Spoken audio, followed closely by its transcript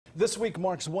This week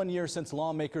marks 1 year since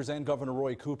lawmakers and Governor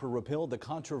Roy Cooper repealed the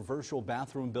controversial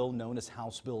bathroom bill known as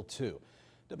House Bill 2.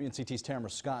 WNCT's Tamara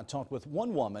Scott talked with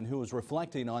one woman who was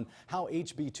reflecting on how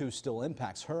HB2 still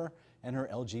impacts her and her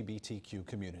LGBTQ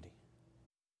community.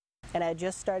 And I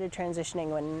just started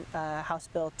transitioning when House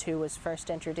Bill 2 was first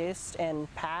introduced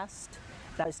and passed.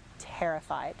 I was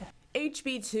terrified.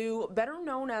 HB2, better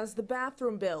known as the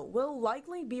bathroom bill, will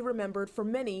likely be remembered for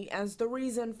many as the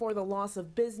reason for the loss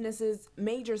of businesses,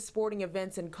 major sporting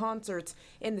events, and concerts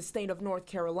in the state of North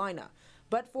Carolina.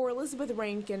 But for Elizabeth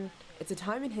Rankin, it's a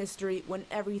time in history when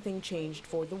everything changed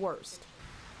for the worst.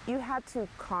 You had to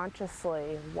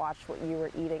consciously watch what you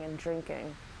were eating and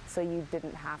drinking so you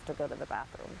didn't have to go to the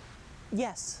bathroom.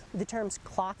 Yes, the term's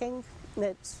clocking,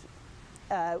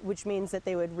 which means that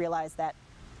they would realize that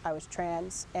I was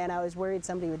trans, and I was worried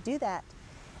somebody would do that,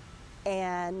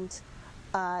 and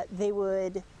they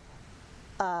would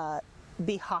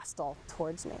be hostile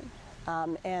towards me.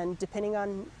 And depending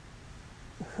on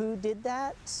who did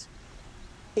that,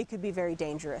 it could be very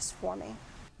dangerous for me.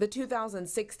 The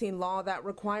 2016 law that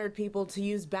required people to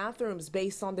use bathrooms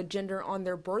based on the gender on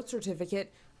their birth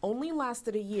certificate only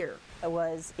lasted a year.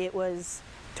 It was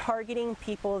targeting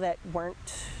people that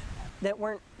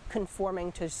weren't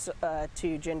conforming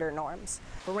to gender norms.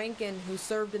 For Rankin, who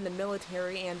served in the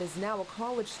military and is now a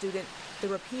college student, the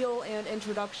repeal and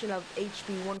introduction of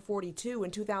HB142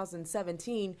 in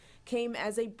 2017 came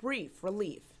as a brief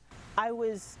relief. I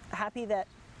was happy that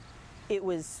it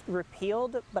was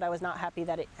repealed, but I was not happy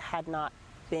that it had not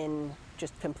been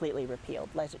just completely repealed,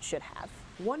 as it should have.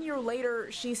 1 year later,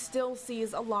 she still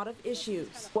sees a lot of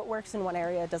issues. What works in one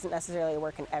area doesn't necessarily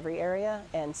work in every area,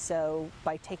 and so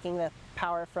by taking the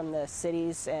power from the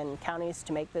cities and counties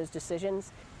to make those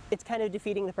decisions, it's kind of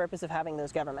defeating the purpose of having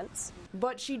those governments.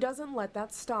 But she doesn't let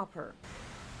that stop her.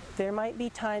 There might be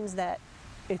times that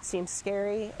it seems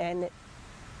scary, and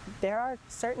there are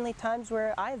certainly times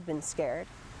where I've been scared,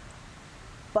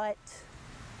 but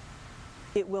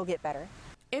it will get better.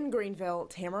 In Greenville,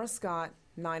 Tamara Scott,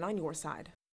 9 on your side.